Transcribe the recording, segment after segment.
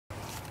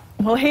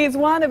Well, he is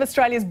one of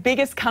Australia's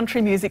biggest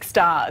country music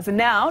stars, and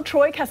now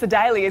Troy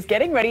Cassar-Daley is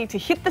getting ready to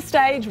hit the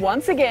stage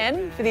once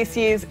again for this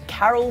year's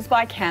Carols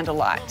by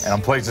Candlelight. And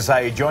I'm pleased to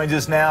say he joins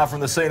us now from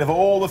the scene of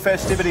all the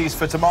festivities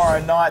for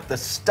tomorrow night, the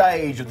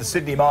stage of the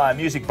Sydney Myer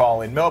Music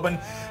Bowl in Melbourne.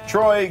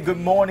 Troy, good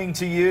morning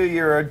to you.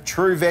 You're a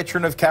true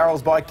veteran of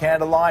Carols by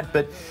Candlelight,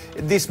 but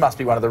this must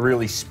be one of the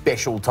really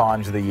special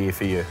times of the year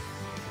for you.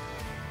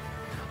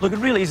 Look, it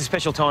really is a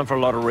special time for a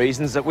lot of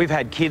reasons. That we've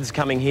had kids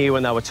coming here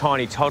when they were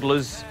tiny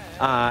toddlers,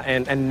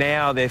 and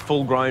now they're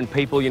full-grown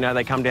people. You know,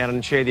 they come down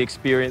and share the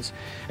experience.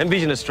 And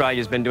Vision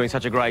Australia's been doing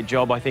such a great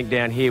job, I think,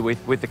 down here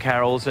with the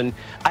Carols. And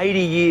 80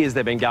 years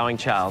they've been going,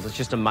 Charles. It's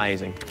just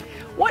amazing.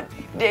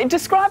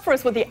 Describe for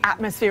us what the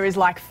atmosphere is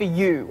like for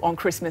you on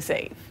Christmas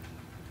Eve.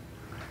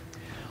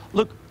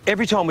 Look,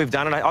 every time we've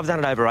done it, I've done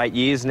it over 8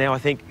 years now, I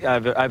think,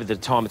 over the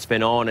time it's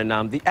been on,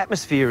 and the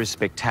atmosphere is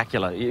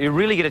spectacular. You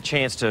really get a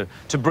chance to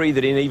breathe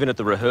it in, even at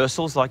the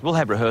rehearsals. Like, we'll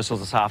have rehearsals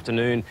this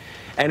afternoon,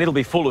 and it'll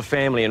be full of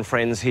family and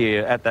friends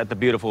here at the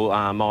beautiful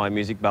Myer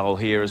Music Bowl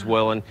here as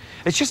well. And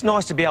it's just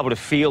nice to be able to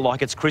feel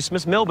like it's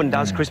Christmas. Melbourne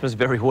does Christmas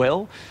very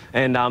well,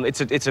 and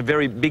it's a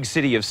very big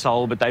city of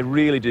soul, but they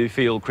really do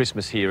feel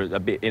Christmas here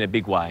in a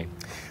big way.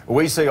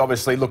 We see,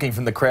 obviously, looking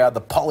from the crowd,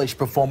 the polished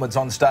performance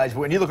on stage. But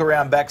when you look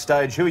around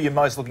backstage, who are you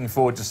most looking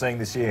forward to seeing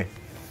this year?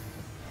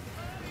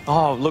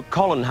 Oh, look,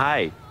 Colin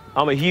Hay.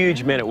 I'm a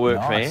huge Men at Work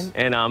fan,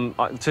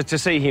 and to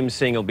see him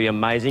sing will be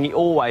amazing. He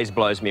always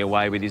blows me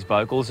away with his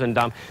vocals, and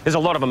there's a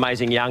lot of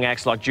amazing young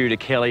acts like Judah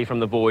Kelly from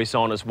The Voice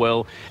on as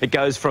well. It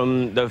goes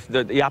from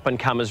the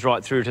up-and-comers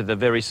right through to the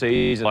very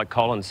seasoned like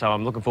Colin, so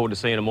I'm looking forward to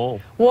seeing them all.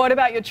 What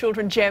about your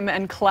children, Jem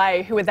and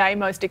Clay? Who are they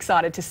most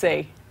excited to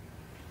see?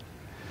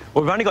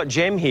 Well, we've only got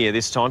Jem here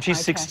this time. She's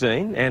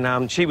 16,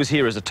 and she was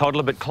here as a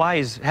toddler, but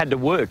Clay's had to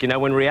work. You know,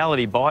 when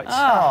reality bites,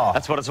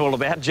 that's what it's all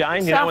about,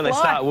 Jane. You know, when they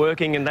start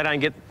working and they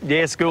don't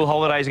get, school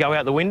holidays go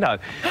out the window.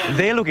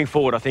 They're looking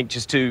forward, I think,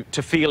 just to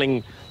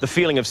feeling the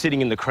feeling of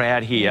sitting in the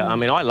crowd here. I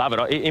mean, I love it.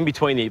 In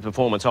between the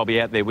performance, I'll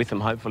be out there with them,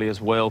 hopefully, as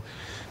well.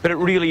 But it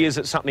really is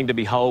something to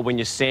behold when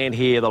you stand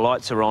here, the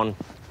lights are on.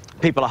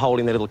 People are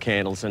holding their little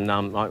candles, and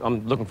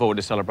I'm looking forward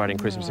to celebrating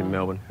Christmas in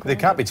Melbourne. There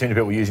can't be too many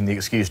people using the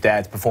excuse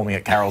Dad's performing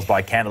at Carols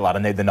by Candlelight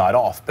and need the night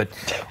off, but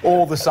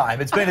all the same,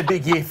 it's been a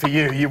big year for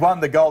you. You won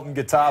the Golden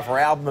Guitar for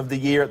Album of the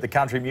Year at the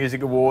Country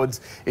Music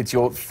Awards. It's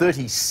your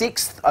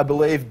 36th, I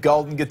believe,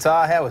 Golden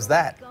Guitar. How was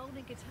that?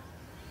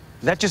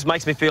 That just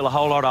makes me feel a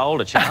whole lot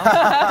older,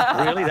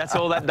 Charles. Really, that's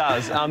all that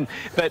does.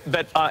 But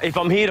if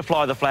I'm here to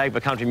fly the flag for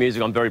country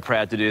music, I'm very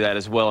proud to do that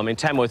as well. I mean,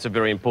 Tamworth's a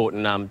very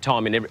important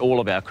time in all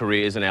of our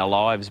careers and our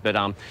lives. But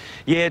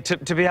yeah,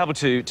 to be able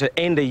to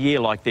end a year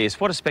like this,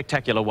 what a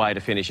spectacular way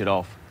to finish it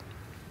off.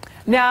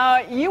 Now,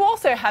 you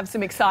also have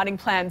some exciting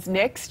plans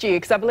next year,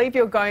 because I believe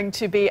you're going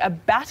to be a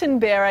baton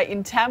bearer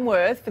in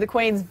Tamworth for the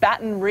Queen's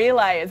Baton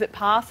Relay as it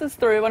passes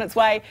through on its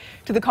way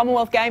to the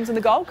Commonwealth Games on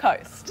the Gold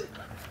Coast.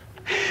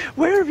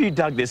 Where have you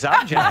dug this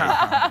up, Jane?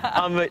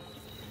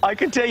 I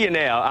can tell you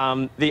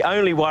now, the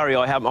only worry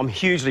I have, I'm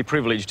hugely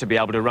privileged to be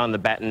able to run the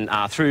baton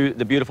through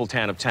the beautiful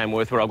town of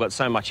Tamworth, where I've got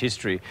so much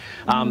history.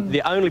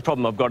 The only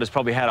problem I've got is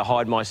probably how to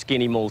hide my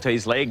skinny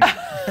Maltese legs.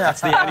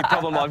 That's the only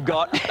problem I've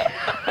got.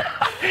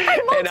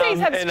 Maltese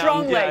have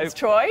strong legs,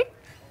 Troy.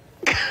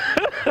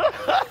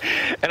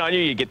 And I knew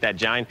you'd get that,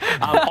 Jane.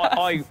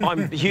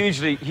 I'm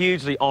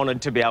hugely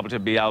honoured to be able to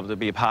be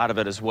a part of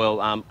it as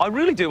well. I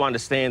really do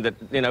understand that,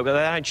 you know, they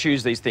don't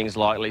choose these things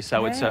lightly,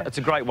 so it's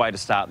a great way to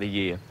start the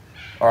year.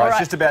 All right, it's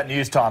just about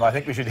news time. I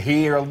think we should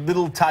hear a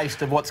little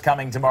taste of what's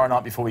coming tomorrow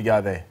night before we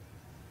go there.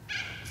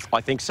 I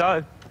think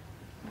so.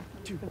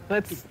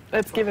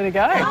 Let's give it a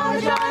go.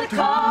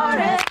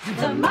 Chorus,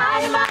 the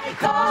mighty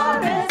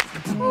chorus,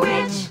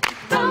 which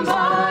the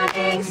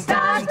morning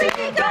stars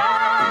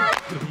begun.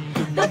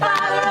 The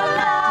Father of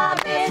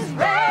love is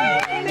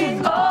reigning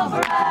over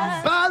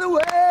us. By the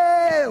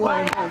way,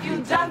 what have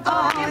you done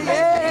for him?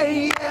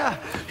 Yeah.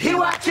 He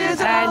watches.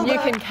 And you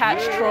can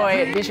catch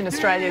Troy at Vision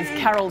Australia's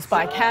Carols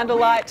by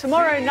Candlelight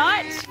tomorrow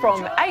night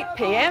from 8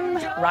 p.m.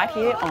 right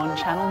here on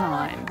Channel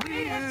 9.